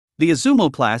The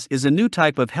Izumo class is a new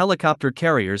type of helicopter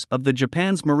carriers of the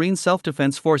Japan's Marine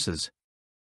Self-Defense Forces.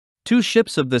 2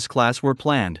 ships of this class were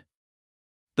planned.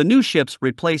 The new ships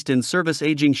replaced in-service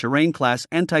aging Shirane class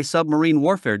anti-submarine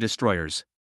warfare destroyers.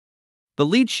 The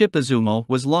lead ship Izumo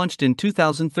was launched in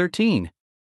 2013.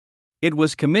 It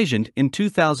was commissioned in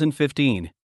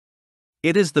 2015.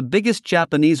 It is the biggest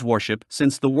Japanese warship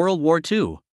since the World War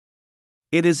II.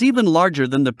 It is even larger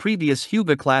than the previous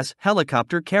Hyuga class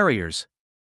helicopter carriers.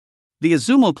 The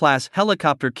Izumo class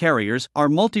helicopter carriers are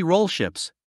multi-role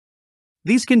ships.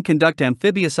 These can conduct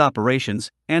amphibious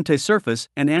operations, anti-surface,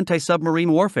 and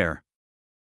anti-submarine warfare.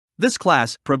 This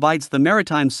class provides the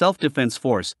Maritime Self-Defense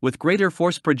Force with greater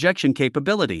force projection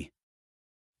capability.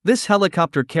 This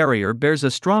helicopter carrier bears a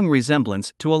strong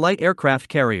resemblance to a light aircraft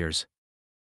carriers.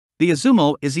 The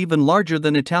Izumo is even larger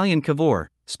than Italian Cavour,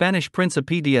 Spanish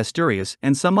Principe de Asturias,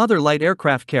 and some other light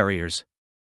aircraft carriers.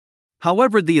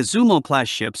 However, the Izumo class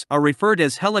ships are referred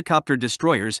as helicopter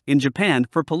destroyers in Japan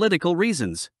for political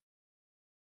reasons.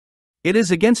 It is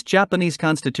against Japanese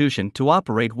constitution to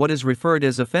operate what is referred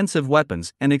as offensive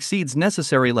weapons and exceeds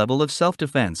necessary level of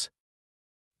self-defense.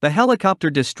 The helicopter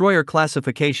destroyer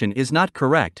classification is not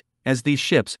correct, as these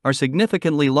ships are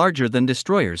significantly larger than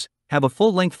destroyers, have a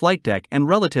full-length flight deck and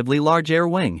relatively large air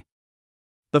wing.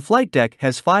 The flight deck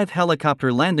has 5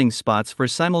 helicopter landing spots for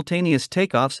simultaneous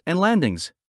takeoffs and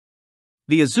landings.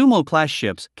 The Izumo class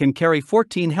ships can carry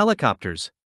 14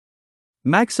 helicopters.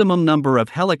 Maximum number of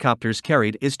helicopters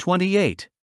carried is 28.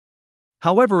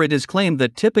 However, it is claimed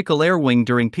that typical air wing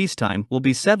during peacetime will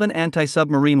be 7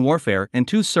 anti-submarine warfare and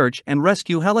 2 search and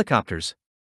rescue helicopters.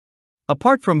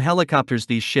 Apart from helicopters,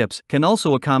 these ships can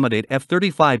also accommodate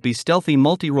F-35B stealthy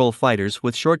multi-role fighters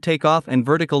with short takeoff and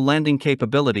vertical landing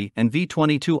capability and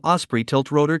V-22 Osprey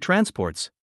tilt-rotor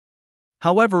transports.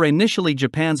 However, initially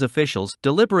Japan's officials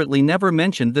deliberately never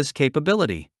mentioned this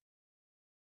capability.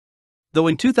 Though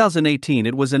in 2018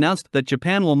 it was announced that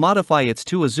Japan will modify its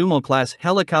 2 Izumo-class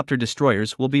helicopter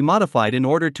destroyers will be modified in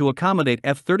order to accommodate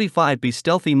F-35B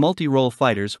stealthy multi-role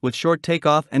fighters with short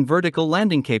takeoff and vertical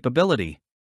landing capability.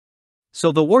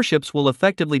 So the warships will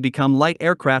effectively become light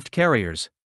aircraft carriers.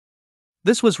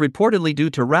 This was reportedly due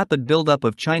to rapid buildup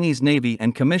of Chinese Navy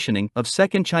and commissioning of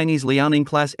 2nd Chinese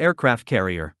Liaoning-class aircraft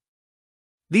carrier.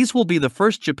 These will be the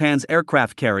first Japan's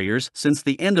aircraft carriers since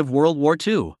the end of World War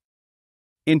II.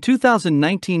 In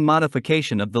 2019,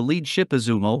 modification of the lead ship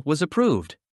Izumo was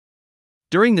approved.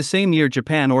 During the same year,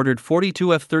 Japan ordered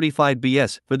 42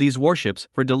 F-35Bs for these warships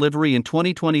for delivery in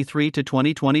 2023 to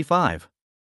 2025.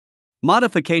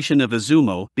 Modification of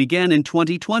Izumo began in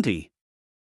 2020.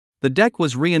 The deck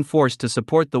was reinforced to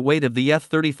support the weight of the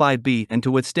F-35B and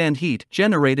to withstand heat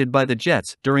generated by the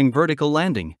jets during vertical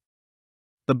landing.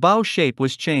 The bow shape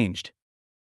was changed.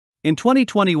 In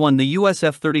 2021, the US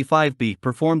F-35B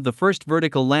performed the first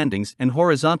vertical landings and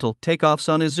horizontal takeoffs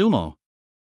on Izumo.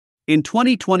 In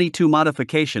 2022,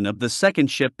 modification of the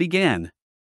second ship began.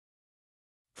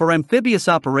 For amphibious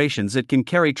operations, it can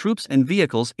carry troops and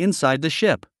vehicles inside the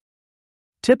ship.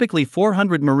 Typically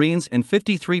 400 Marines and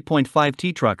 53.5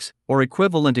 T-trucks, or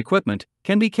equivalent equipment,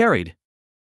 can be carried.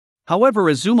 However,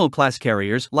 Izumo-class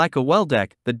carriers lack a well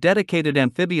deck that dedicated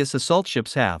amphibious assault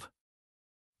ships have.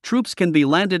 Troops can be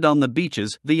landed on the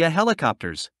beaches via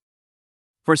helicopters.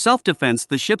 For self-defense,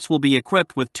 the ships will be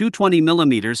equipped with 2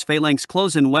 20mm phalanx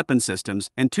close-in weapon systems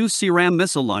and 2 CRAM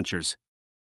missile launchers.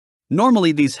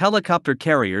 Normally, these helicopter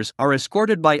carriers are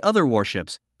escorted by other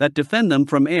warships that defend them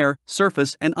from air,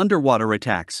 surface, and underwater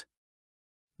attacks.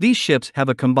 These ships have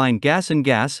a combined gas and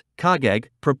gas (KAGEG)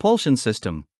 propulsion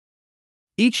system.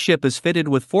 Each ship is fitted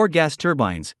with 4 gas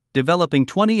turbines, developing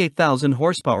 28,000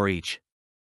 horsepower each.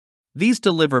 These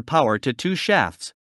deliver power to 2 shafts.